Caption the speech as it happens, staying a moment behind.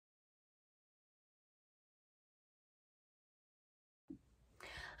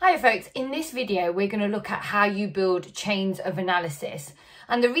Hi folks, in this video we're going to look at how you build chains of analysis.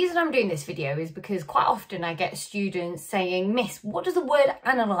 And the reason I'm doing this video is because quite often I get students saying, Miss, what does the word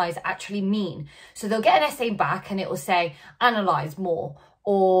analyse actually mean? So they'll get an essay back and it will say analyse more,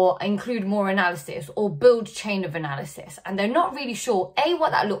 or include more analysis, or build chain of analysis. And they're not really sure, A, what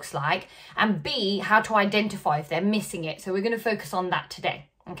that looks like, and B, how to identify if they're missing it. So we're going to focus on that today.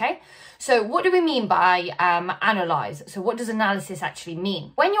 Okay, so what do we mean by analyze? So what does analysis actually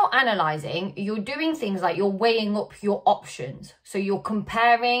mean? When you're analyzing, you're doing things like you're weighing up your options. So you're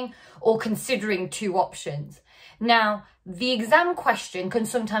comparing or considering two options. Now, the exam question can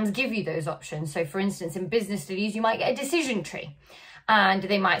sometimes give you those options. So for instance, in business studies, you might get a decision tree. And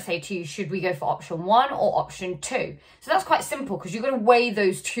they might say to you, should we go for option 1 or option 2? So that's quite simple because you're going to weigh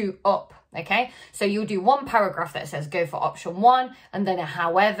those two up. Okay, so you'll do one paragraph that says go for option 1, and then a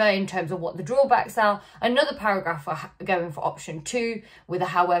however in terms of what the drawbacks are, another paragraph for going for option 2 with a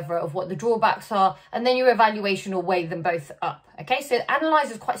however of what the drawbacks are, and then your evaluation will weigh them both up. Okay, so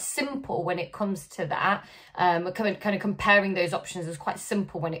analyze is quite simple when it comes to that. Kind of comparing those options is quite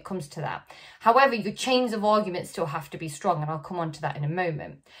simple when it comes to that. However, your chains of argument still have to be strong, and I'll come on to that in a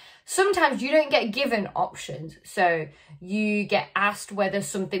moment. Sometimes you don't get given options. So you get asked whether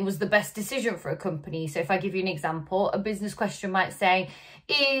something was the best decision for a company. So if I give you an example, a business question might say,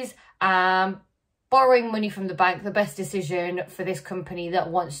 is borrowing money from the bank the best decision for this company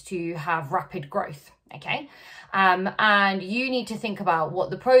that wants to have rapid growth? Okay. And you need to think about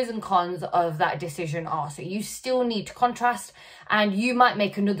what the pros and cons of that decision are. So you still need to contrast, and you might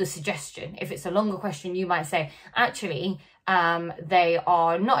make another suggestion. If it's a longer question, you might say, actually, they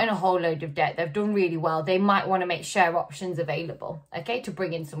are not in a whole load of debt. They've done really well. They might want to make share options available, okay, to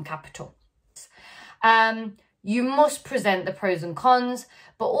bring in some capital. You must present the pros and cons,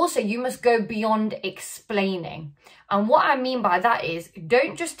 but also you must go beyond explaining. And what I mean by that is,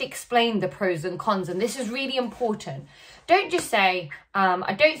 don't just explain the pros and cons. And this is really important. Don't just say,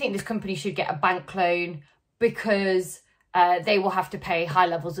 I don't think this company should get a bank loan because they will have to pay high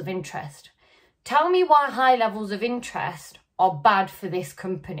levels of interest. Tell me why high levels of interest are bad for this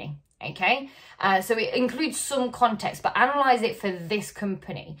company, okay? So it includes some context, but analyze it for this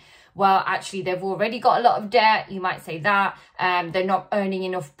company. Well, actually, they've already got a lot of debt. You might say that. They're not earning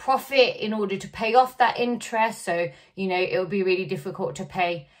enough profit in order to pay off that interest. So, you know, it will be really difficult to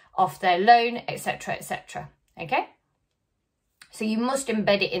pay off their loan, etc., etc., okay? So you must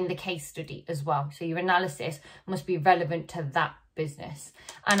embed it in the case study as well. So your analysis must be relevant to that business.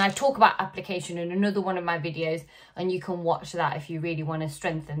 And I talk about application in another one of my videos, and you can watch that if you really want to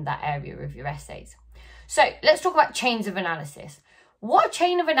strengthen that area of your essays. So let's talk about chains of analysis. What a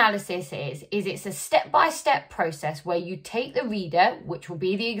chain of analysis is it's a step-by-step process where you take the reader, which will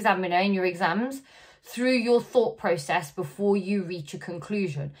be the examiner in your exams, through your thought process before you reach a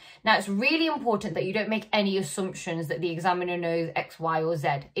conclusion. Now, it's really important that you don't make any assumptions that the examiner knows X, Y, or Z.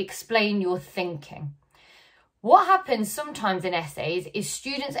 Explain your thinking. What happens sometimes in essays is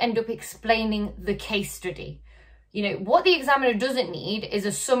students end up explaining the case study. You know, what the examiner doesn't need is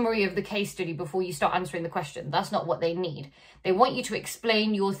a summary of the case study before you start answering the question. That's not what they need. They want you to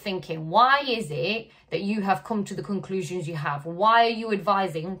explain your thinking. Why is it that you have come to the conclusions you have? Why are you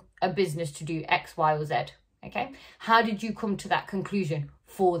advising a business to do X, Y, or Z? Okay. How did you come to that conclusion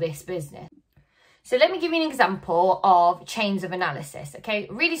for this business? So let me give you an example of chains of analysis, okay?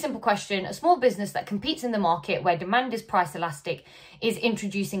 Really simple question. A small business that competes in the market where demand is price elastic is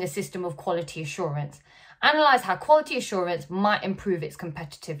introducing a system of quality assurance. Analyze how quality assurance might improve its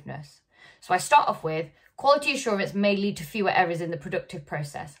competitiveness. So I start off with, quality assurance may lead to fewer errors in the productive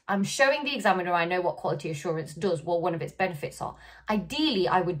process. I'm showing the examiner I know what quality assurance does, what one of its benefits are. Ideally,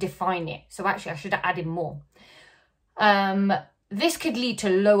 I would define it. So actually, I should have added more. This could lead to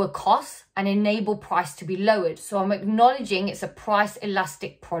lower costs and enable price to be lowered. So I'm acknowledging it's a price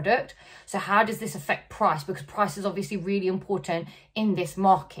elastic product. So how does this affect price? Because price is obviously really important in this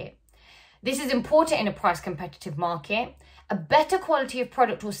market. This is important in a price competitive market. A better quality of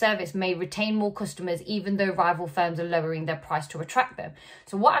product or service may retain more customers even though rival firms are lowering their price to attract them.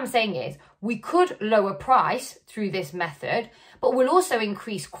 So what I'm saying is we could lower price through this method, but we'll also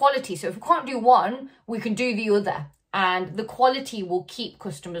increase quality. So if we can't do one, we can do the other. And the quality will keep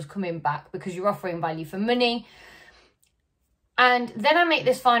customers coming back because you're offering value for money. And then I make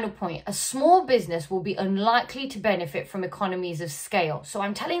this final point. A small business will be unlikely to benefit from economies of scale. So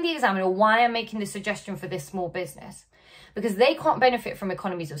I'm telling the examiner why I'm making this suggestion for this small business. Because they can't benefit from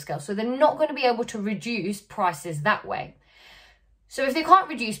economies of scale. So they're not going to be able to reduce prices that way. So if they can't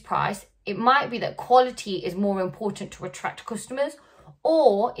reduce price, it might be that quality is more important to attract customers,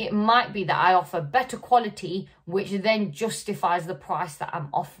 Or it might be that I offer better quality, which then justifies the price that I'm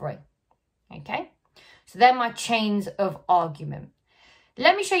offering. Okay, so they're my chains of argument.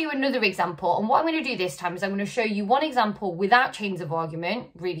 Let me show you another example. And what I'm going to do this time is I'm going to show you one example without chains of argument,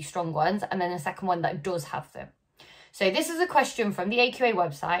 really strong ones, and then a second one that does have them. So this is a question from the AQA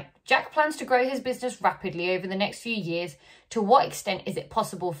website. Jack plans to grow his business rapidly over the next few years. To what extent is it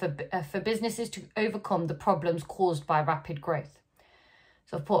possible for businesses to overcome the problems caused by rapid growth?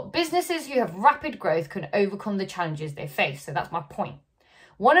 So I've put businesses who have rapid growth can overcome the challenges they face. So that's my point.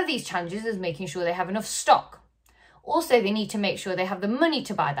 One of these challenges is making sure they have enough stock. Also, they need to make sure they have the money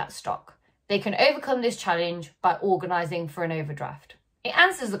to buy that stock. They can overcome this challenge by organising for an overdraft. It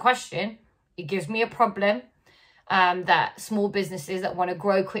answers the question. It gives me a problem that small businesses that want to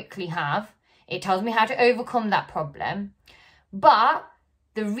grow quickly have. It tells me how to overcome that problem. But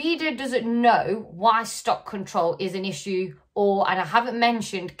the reader doesn't know why stock control is an issue, and I haven't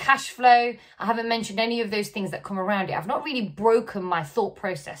mentioned cash flow. I haven't mentioned any of those things that come around it. I've not really broken my thought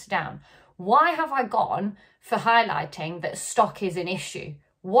process down. Why have I gone for highlighting that stock is an issue?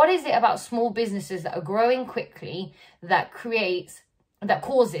 What is it about small businesses that are growing quickly that causes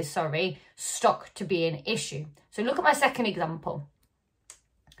stock to be an issue? So look at my second example.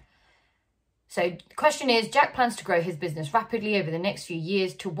 So the question is, Jack plans to grow his business rapidly over the next few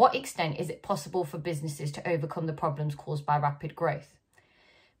years. To what extent is it possible for businesses to overcome the problems caused by rapid growth?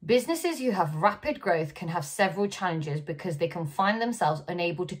 Businesses who have rapid growth can have several challenges because they can find themselves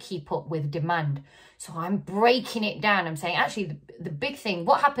unable to keep up with demand. So I'm breaking it down. I'm saying actually the big thing,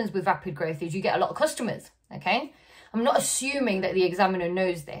 what happens with rapid growth is you get a lot of customers, okay? I'm not assuming that the examiner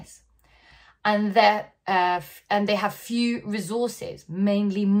knows this. And they have few resources,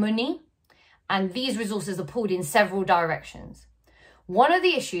 mainly money. And these resources are pulled in several directions. One of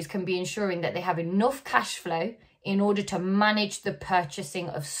the issues can be ensuring that they have enough cash flow in order to manage the purchasing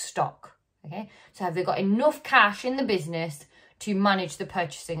of stock. Okay, so have they got enough cash in the business to manage the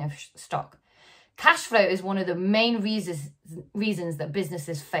purchasing of stock? Cash flow is one of the main reasons that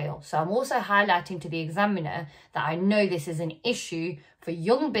businesses fail. So I'm also highlighting to the examiner that I know this is an issue for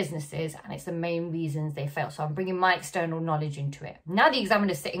young businesses and it's the main reasons they fail. So I'm bringing my external knowledge into it. Now the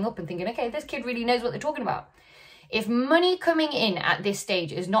examiner's sitting up and thinking, okay, this kid really knows what they're talking about. If money coming in at this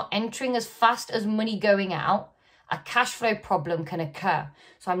stage is not entering as fast as money going out, a cash flow problem can occur.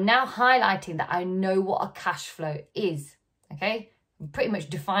 So I'm now highlighting that I know what a cash flow is, okay? I'm pretty much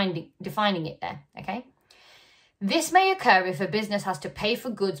defining it there, okay? This may occur if a business has to pay for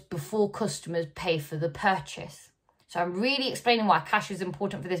goods before customers pay for the purchase. So I'm really explaining why cash is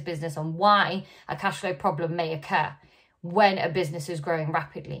important for this business and why a cash flow problem may occur when a business is growing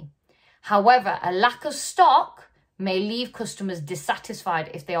rapidly. However, a lack of stock may leave customers dissatisfied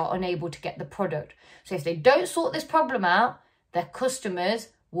if they are unable to get the product. So if they don't sort this problem out, their customers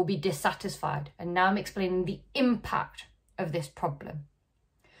will be dissatisfied. And now I'm explaining the impact of this problem.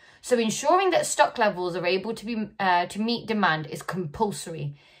 So ensuring that stock levels are able to meet demand is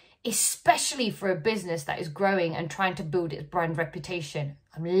compulsory, especially for a business that is growing and trying to build its brand reputation.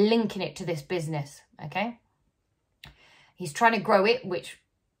 I'm linking it to this business, okay? He's trying to grow it, which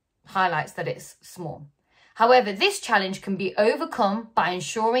highlights that it's small. However, this challenge can be overcome by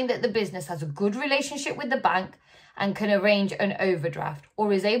ensuring that the business has a good relationship with the bank and can arrange an overdraft,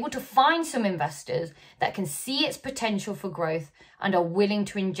 or is able to find some investors that can see its potential for growth and are willing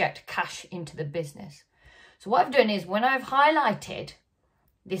to inject cash into the business. So what I've done is, when I've highlighted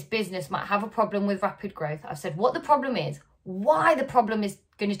this business might have a problem with rapid growth, I've said what the problem is, why the problem is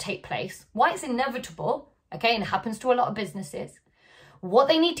going to take place, why it's inevitable, okay, and it happens to a lot of businesses, what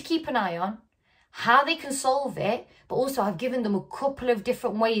they need to keep an eye on, how they can solve it, but also I've given them a couple of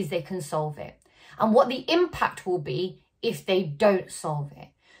different ways they can solve it and what the impact will be if they don't solve it.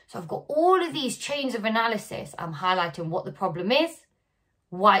 So I've got all of these chains of analysis. I'm highlighting what the problem is,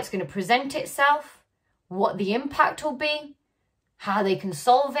 why it's going to present itself, what the impact will be, how they can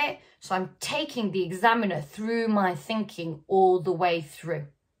solve it. So I'm taking the examiner through my thinking all the way through,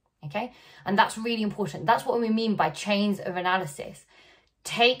 okay? And that's really important. That's what we mean by chains of analysis.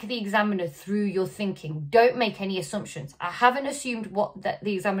 Take the examiner through your thinking. Don't make any assumptions. I haven't assumed that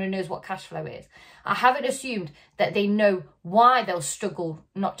the examiner knows what cash flow is. I haven't assumed that they know why they'll struggle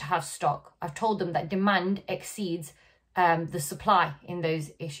not to have stock. I've told them that demand exceeds the supply in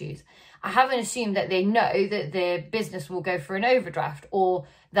those issues. I haven't assumed that they know that their business will go for an overdraft or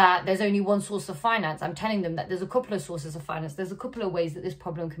that there's only one source of finance. I'm telling them that there's a couple of sources of finance. There's a couple of ways that this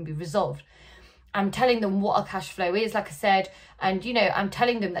problem can be resolved. I'm telling them what a cash flow is, like I said, and, you know, I'm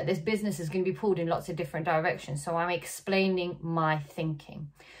telling them that this business is going to be pulled in lots of different directions. So I'm explaining my thinking.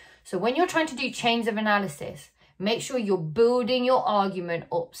 So when you're trying to do chains of analysis, Make sure you're building your argument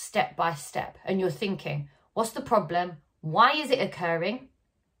up step by step and you're thinking, what's the problem? Why is it occurring?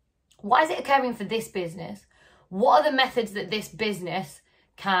 Why is it occurring for this business? What are the methods that this business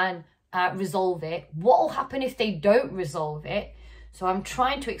can resolve it? What will happen if they don't resolve it? So I'm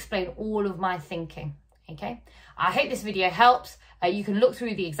trying to explain all of my thinking, okay? I hope this video helps. You can look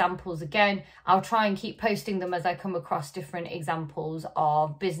through the examples again. I'll try and keep posting them as I come across different examples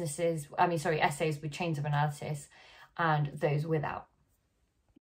of essays with chains of analysis and those without.